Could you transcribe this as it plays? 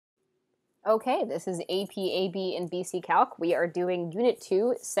Okay, this is AP, AB, and BC Calc. We are doing Unit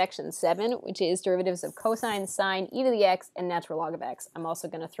 2, Section 7, which is derivatives of cosine, sine, e to the x, and natural log of x. I'm also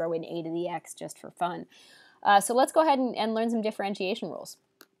going to throw in a to the x just for fun. So let's go ahead and learn some differentiation rules.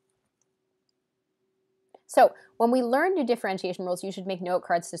 So when we learn new differentiation rules, you should make note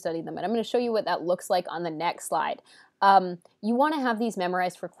cards to study them. And I'm going to show you what that looks like on the next slide. You want to have these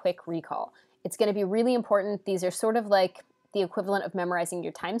memorized for quick recall. It's going to be really important. These are sort of like the equivalent of memorizing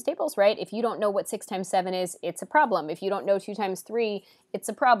your times tables, right? If you don't know what 6 times 7 is, it's a problem. If you don't know 2 times 3, it's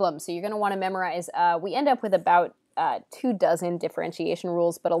a problem. So you're going to want to memorize. We end up with about 24 differentiation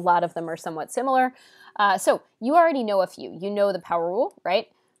rules, but a lot of them are somewhat similar. So you already know a few. You know the power rule, right?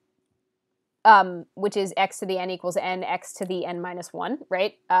 Which is x to the n equals n, x to the n minus 1,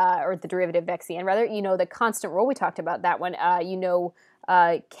 right? Or the derivative of x to the n, rather. You know the constant rule. We talked about that one. You know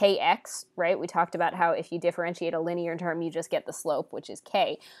kx, right? We talked about how if you differentiate a linear term, you just get the slope, which is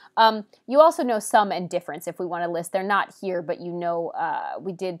k. You also know sum and difference if we want to list. They're not here, but you know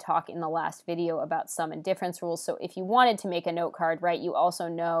we did talk in the last video about sum and difference rules. So if you wanted to make a note card, right, you also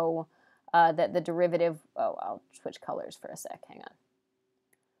know that the derivative... Oh, I'll switch colors for a sec. Hang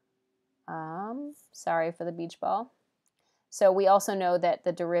on. Sorry for the beach ball. So we also know that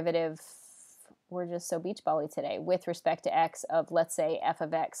the derivative, we're just so beach bally today, with respect to x of, let's say, f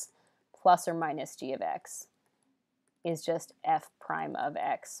of x plus or minus g of x is just f prime of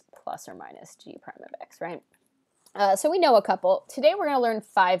x plus or minus g prime of x, right? So we know a couple. Today we're going to learn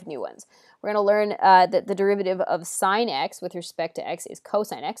 5 new ones. We're going to learn that the derivative of sine x with respect to x is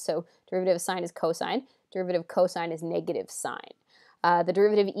cosine x. So derivative of sine is cosine. Derivative of cosine is negative sine. The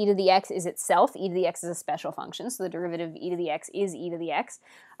derivative of e to the x is itself. E to the x is a special function, so the derivative of e to the x is e to the x.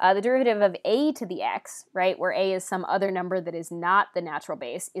 The derivative of a to the x, right, where a is some other number that is not the natural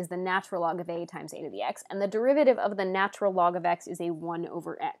base, is the natural log of a times a to the x. And the derivative of the natural log of x is a 1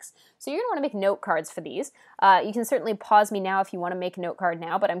 over x. So you're going to want to make note cards for these. You can certainly pause me now if you want to make a note card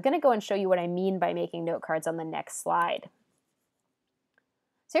now, but I'm going to go and show you what I mean by making note cards on the next slide.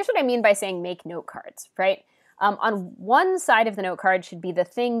 So here's what I mean by saying make note cards, right? On one side of the note card should be the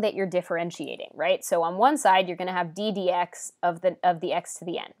thing that you're differentiating, right? So on one side, you're going to have d dx of the x to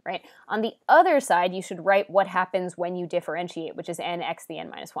the n, right? On the other side, you should write what happens when you differentiate, which is n x to the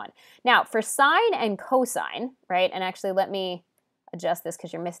n minus 1. Now, for sine and cosine, right, and actually let me adjust this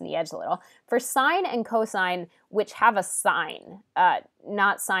because you're missing the edge a little. For sine and cosine, which have a sign,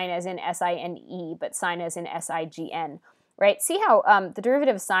 not sine as in S-I-N-E, but sine as in S-I-G-N, right? See how the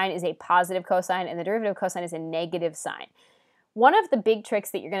derivative of sine is a positive cosine and the derivative of cosine is a negative sine. One of the big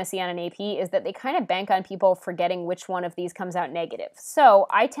tricks that you're going to see on an AP is that they kind of bank on people forgetting which one of these comes out negative. So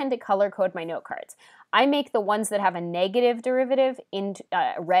I tend to color code my note cards. I make the ones that have a negative derivative in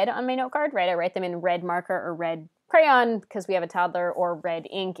red on my note card, right? I write them in red marker or red crayon because we have a toddler, or red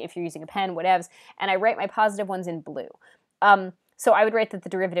ink if you're using a pen, whatevs, and I write my positive ones in blue. So I would write that the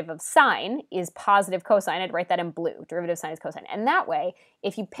derivative of sine is positive cosine. I'd write that in blue. Derivative of sine is cosine. And that way,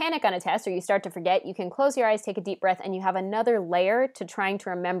 if you panic on a test or you start to forget, you can close your eyes, take a deep breath, and you have another layer to trying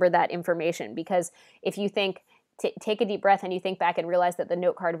to remember that information. Because if you think, take a deep breath and you think back and realize that the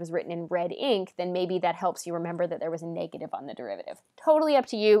note card was written in red ink, then maybe that helps you remember that there was a negative on the derivative. Totally up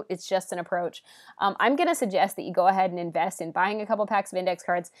to you. It's just an approach. I'm going to suggest that you go ahead and invest in buying a couple packs of index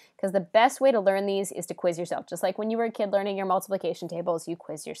cards, because the best way to learn these is to quiz yourself. Just like when you were a kid learning your multiplication tables, you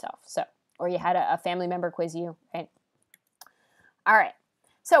quiz yourself. So, or you had a family member quiz you, right? All right.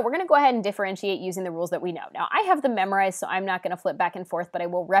 So we're going to go ahead and differentiate using the rules that we know. Now, I have them memorized, so I'm not going to flip back and forth, but I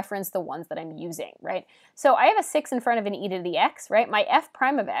will reference the ones that I'm using, right? So I have a 6 in front of an e to the x, right? My f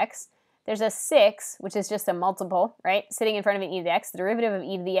prime of x, there's a 6, which is just a multiple, right? Sitting in front of an e to the x. The derivative of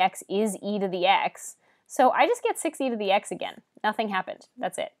e to the x is e to the x. So I just get 6e to the x again. Nothing happened.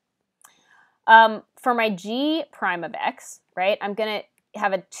 That's it. For my g prime of x, right, I'm going to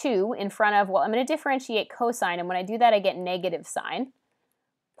have a 2 in front of, well, I'm going to differentiate cosine, and when I do that, I get negative sine,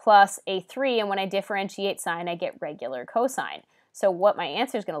 plus a 3, and when I differentiate sine, I get regular cosine. So what my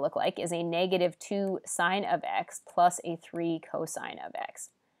answer is going to look like is a negative 2 sine of x plus a 3 cosine of x,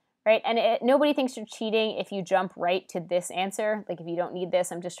 right? And nobody thinks you're cheating if you jump right to this answer. Like if you don't need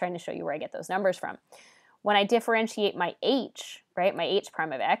this, I'm just trying to show you where I get those numbers from. When I differentiate my h, right, my h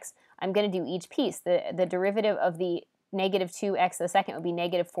prime of x, I'm going to do each piece. The derivative of the negative 2x to the second would be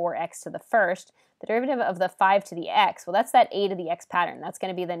negative 4x to the first. The derivative of the 5 to the x, well, that's that a to the x pattern. That's going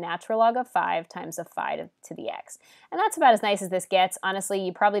to be the natural log of 5 times the phi to the x. And that's about as nice as this gets. Honestly,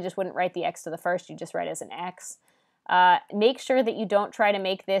 you probably just wouldn't write the x to the first. You just write it as an x. Make sure that you don't try to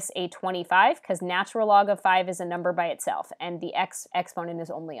make this a 25, because natural log of 5 is a number by itself, and the x exponent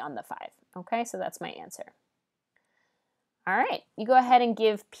is only on the 5. Okay, so that's my answer. All right, you go ahead and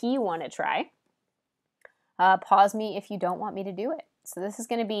give P1 a try. Pause me if you don't want me to do it. So this is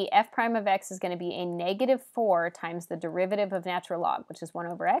going to be f prime of x is going to be a negative 4 times the derivative of natural log, which is 1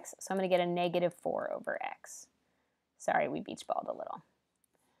 over x. So I'm going to get a negative 4 over x. Sorry, we beach balled a little.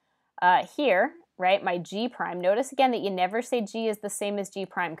 Here, right, my g prime, notice again that you never say g is the same as g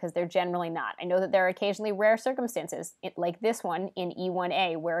prime because they're generally not. I know that there are occasionally rare circumstances, like this one in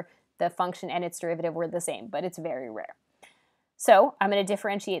E1a, where the function and its derivative were the same, but it's very rare. So I'm going to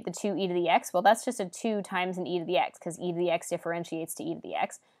differentiate the 2e to the x. Well, that's just a 2 times an e to the x, because e to the x differentiates to e to the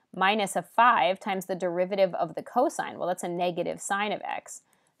x, minus a 5 times the derivative of the cosine. Well, that's a negative sine of x.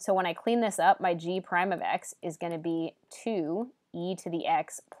 So when I clean this up, my g prime of x is going to be 2e to the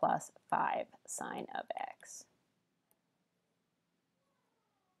x plus 5 sine of x.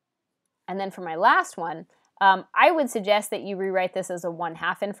 And then for my last one, I would suggest that you rewrite this as a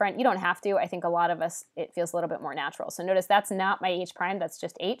 1/2 in front. You don't have to. I think a lot of us, it feels a little bit more natural. So notice that's not my h prime, that's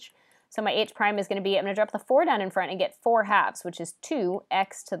just h. So my h prime is going to be, I'm going to drop the 4 down in front and get 4/2, which is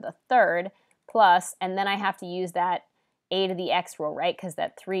 2x to the third plus, and then I have to use that a to the x rule, right? Because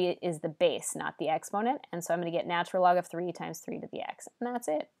that 3 is the base, not the exponent. And so I'm going to get natural log of 3 times 3 to the x. And that's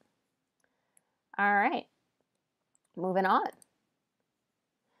it. All right. Moving on.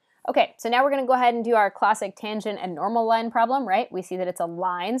 Okay, so now we're going to go ahead and do our classic tangent and normal line problem, right? We see that it's a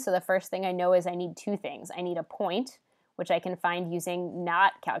line, so the first thing I know is I need 2 things. I need a point, which I can find using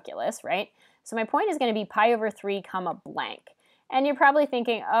not calculus, right? So my point is going to be pi over 3 comma blank. And you're probably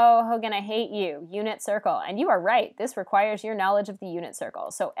thinking, oh, Hogan, I hate you, unit circle. And you are right, this requires your knowledge of the unit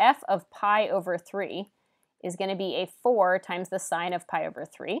circle. So f of pi over 3 is going to be a 4 times the sine of pi over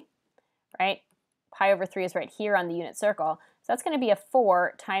 3, right? Pi over 3 is right here on the unit circle. So that's going to be a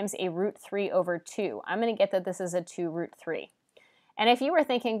 4 times a root 3 over 2. I'm going to get that this is a 2 root 3. And if you were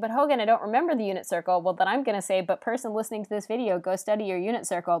thinking, but Hogan, I don't remember the unit circle, well, then I'm going to say, but person listening to this video, go study your unit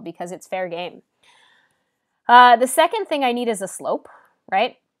circle because it's fair game. The second thing I need is a slope,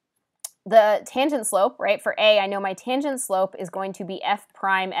 right? The tangent slope, right, for A, I know my tangent slope is going to be f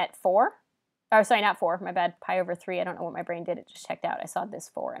prime at 4. Or sorry, not 4, my bad, pi over 3. I don't know what my brain did. It just checked out. I saw this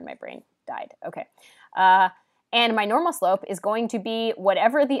 4 and my brain died. Okay. And my normal slope is going to be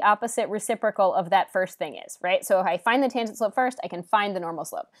whatever the opposite reciprocal of that first thing is, right? So if I find the tangent slope first, I can find the normal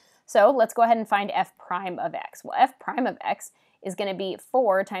slope. So let's go ahead and find f prime of x. Well, f prime of x is going to be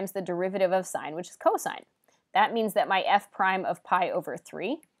 4 times the derivative of sine, which is cosine. That means that my f prime of pi over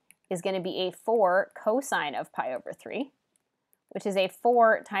 3 is going to be a 4 cosine of pi over 3, which is a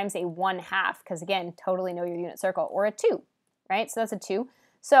 4 times a 1/2, because again, totally know your unit circle, or a 2, right? So that's a 2.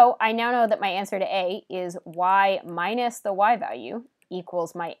 So I now know that my answer to A is y minus the y value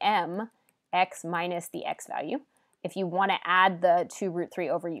equals my m, x minus the x value. If you want to add the 2 root 3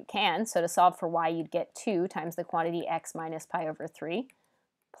 over, you can. So to solve for y, you'd get 2 times the quantity x minus pi over 3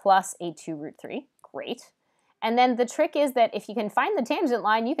 plus a 2 root 3. Great. And then the trick is that if you can find the tangent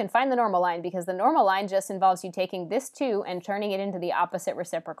line, you can find the normal line, because the normal line just involves you taking this 2 and turning it into the opposite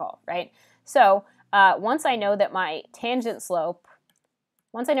reciprocal, right? So once I know my tangent slope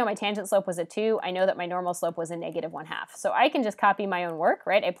was a 2, I know that my normal slope was a negative 1/2. So I can just copy my own work,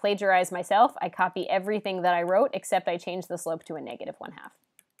 right? I plagiarize myself. I copy everything that I wrote, except I changed the slope to a negative 1/2.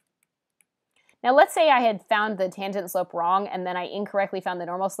 Now let's say I had found the tangent slope wrong and then I incorrectly found the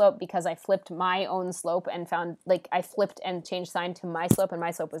normal slope because I flipped my own slope and found, like, I flipped and changed sign to my slope and my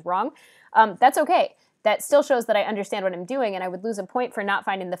slope was wrong. That's okay. That still shows that I understand what I'm doing, and I would lose a point for not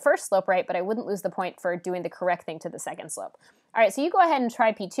finding the first slope right, but I wouldn't lose the point for doing the correct thing to the second slope. All right, so you go ahead and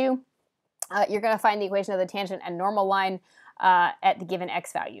try P2. You're going to find the equation of the tangent and normal line at the given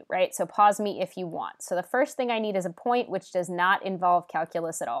x value, right? So pause me if you want. So the first thing I need is a point which does not involve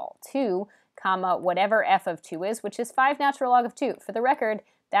calculus at all. 2, comma, whatever f of 2 is, which is 5 natural log of 2. For the record,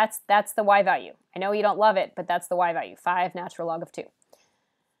 that's the y value. I know you don't love it, but that's the y value, 5 natural log of 2.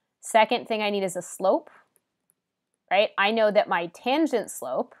 Second thing I need is a slope, right? I know that my tangent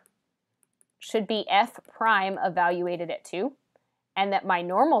slope should be f prime evaluated at 2, and that my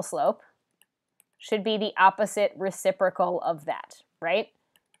normal slope should be the opposite reciprocal of that, right?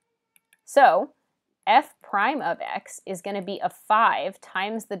 So f prime of x is going to be a 5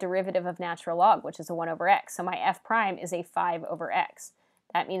 times the derivative of natural log, which is a 1 over x. So my f prime is a 5 over x.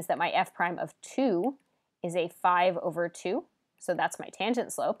 That means that my f prime of 2 is a 5 over 2. So that's my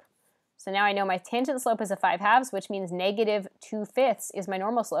tangent slope. So now I know my tangent slope is a 5/2, which means negative 2/5 is my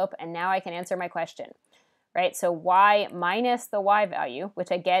normal slope, and now I can answer my question, right? So y minus the y value,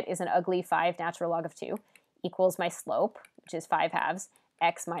 which I get is an ugly 5 natural log of 2, equals my slope, which is 5/2,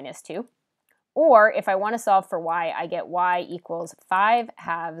 x minus 2. Or if I want to solve for y, I get y equals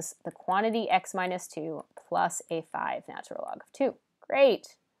 5/2 the quantity x minus 2 plus a 5 natural log of 2.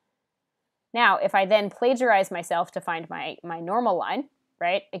 Great. Now, if I then plagiarize myself to find my normal line,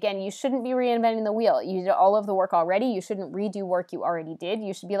 right? Again, you shouldn't be reinventing the wheel. You did all of the work already. You shouldn't redo work you already did.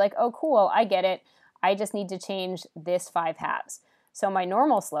 You should be like, oh, cool, I get it. I just need to change this 5/2. So my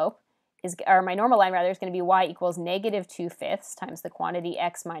normal slope is, or my normal line rather, is going to be y equals -2/5 times the quantity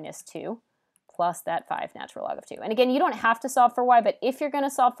x minus 2 plus that 5 natural log of 2. And again, you don't have to solve for y, but if you're going to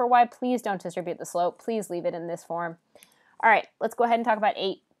solve for y, please don't distribute the slope. Please leave it in this form. All right, let's go ahead and talk about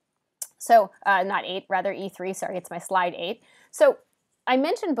 8. So, not 8, rather E3, sorry, it's my slide 8. So I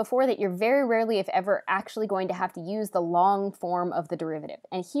mentioned before that you're very rarely, if ever, actually going to have to use the long form of the derivative.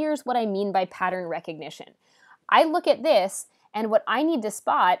 And here's what I mean by pattern recognition. I look at this, and what I need to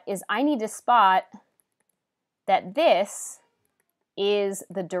spot is I need to spot that this is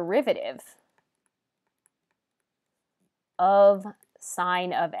the derivative of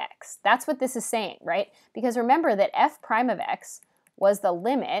sine of x. That's what this is saying, right? Because remember that f prime of x was the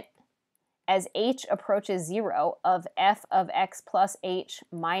limit as h approaches 0 of f of x plus h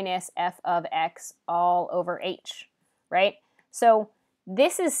minus f of x all over h, right? So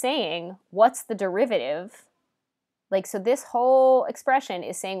this is saying what's the derivative? Like, so this whole expression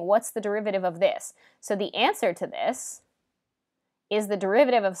is saying what's the derivative of this? So the answer to this is the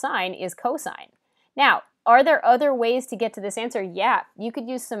derivative of sine is cosine. Now, are there other ways to get to this answer? Yeah, you could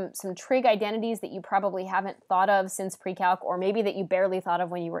use some trig identities that you probably haven't thought of since pre-calc, or maybe that you barely thought of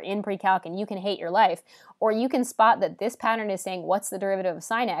when you were in pre-calc and you can hate your life. Or you can spot that this pattern is saying what's the derivative of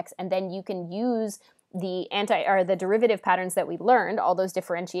sine x, and then you can use the derivative patterns that we learned, all those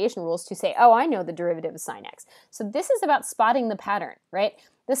differentiation rules, to say, oh, I know the derivative of sine x. So this is about spotting the pattern, right?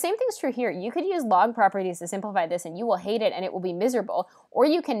 The same thing's true here. You could use log properties to simplify this and you will hate it and it will be miserable. Or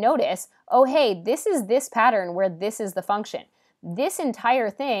you can notice, oh, hey, this is this pattern where this is the function. This entire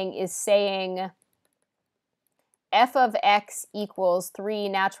thing is saying f of x equals 3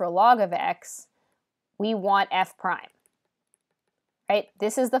 natural log of x. We want f prime. Right?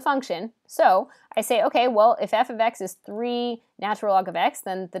 This is the function. So I say, okay, well, if f of x is 3 natural log of x,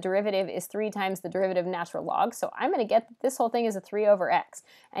 then the derivative is 3 times the derivative of natural log. So I'm going to get that this whole thing is a 3 over x.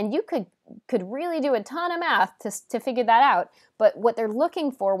 And you could really do a ton of math to figure that out. But what they're looking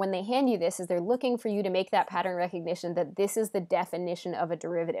for when they hand you this is they're looking for you to make that pattern recognition that this is the definition of a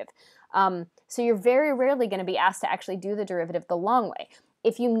derivative. So you're very rarely going to be asked to actually do the derivative the long way.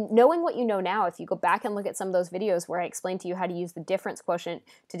 If you, knowing what you know now, if you go back and look at some of those videos where I explained to you how to use the difference quotient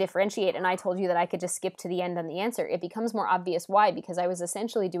to differentiate, and I told you that I could just skip to the end on the answer, it becomes more obvious why, because I was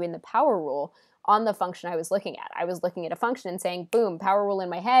essentially doing the power rule on the function I was looking at. I was looking at a function and saying, boom, power rule in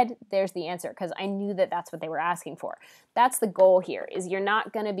my head, there's the answer, because I knew that that's what they were asking for. That's the goal here, is you're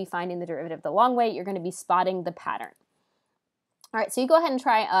not going to be finding the derivative the long way, you're going to be spotting the pattern. All right, so you go ahead and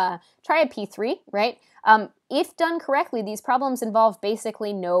try a P3, right? If done correctly, these problems involve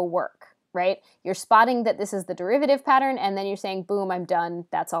basically no work, right? You're spotting that this is the derivative pattern, and then you're saying, boom, I'm done,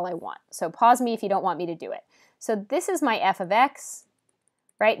 that's all I want. So pause me if you don't want me to do it. So this is my f of x,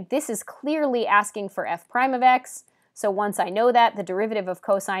 right? This is clearly asking for f prime of x. So once I know that, the derivative of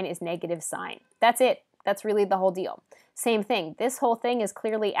cosine is negative sine. That's it. That's really the whole deal. Same thing. This whole thing is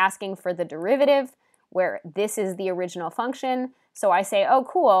clearly asking for the derivative, where this is the original function. So I say, oh,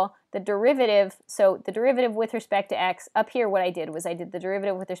 cool, the derivative, so the derivative with respect to x, up here what I did was I did the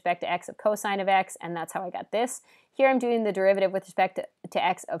derivative with respect to x of cosine of x, and that's how I got this. Here I'm doing the derivative with respect to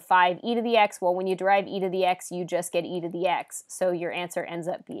x of 5e to the x. Well, when you derive e to the x, you just get e to the x. So your answer ends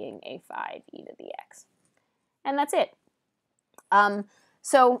up being a 5e to the x. And that's it.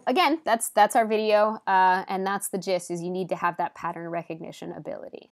 So again, that's our video, and that's the gist, is you need to have that pattern recognition ability.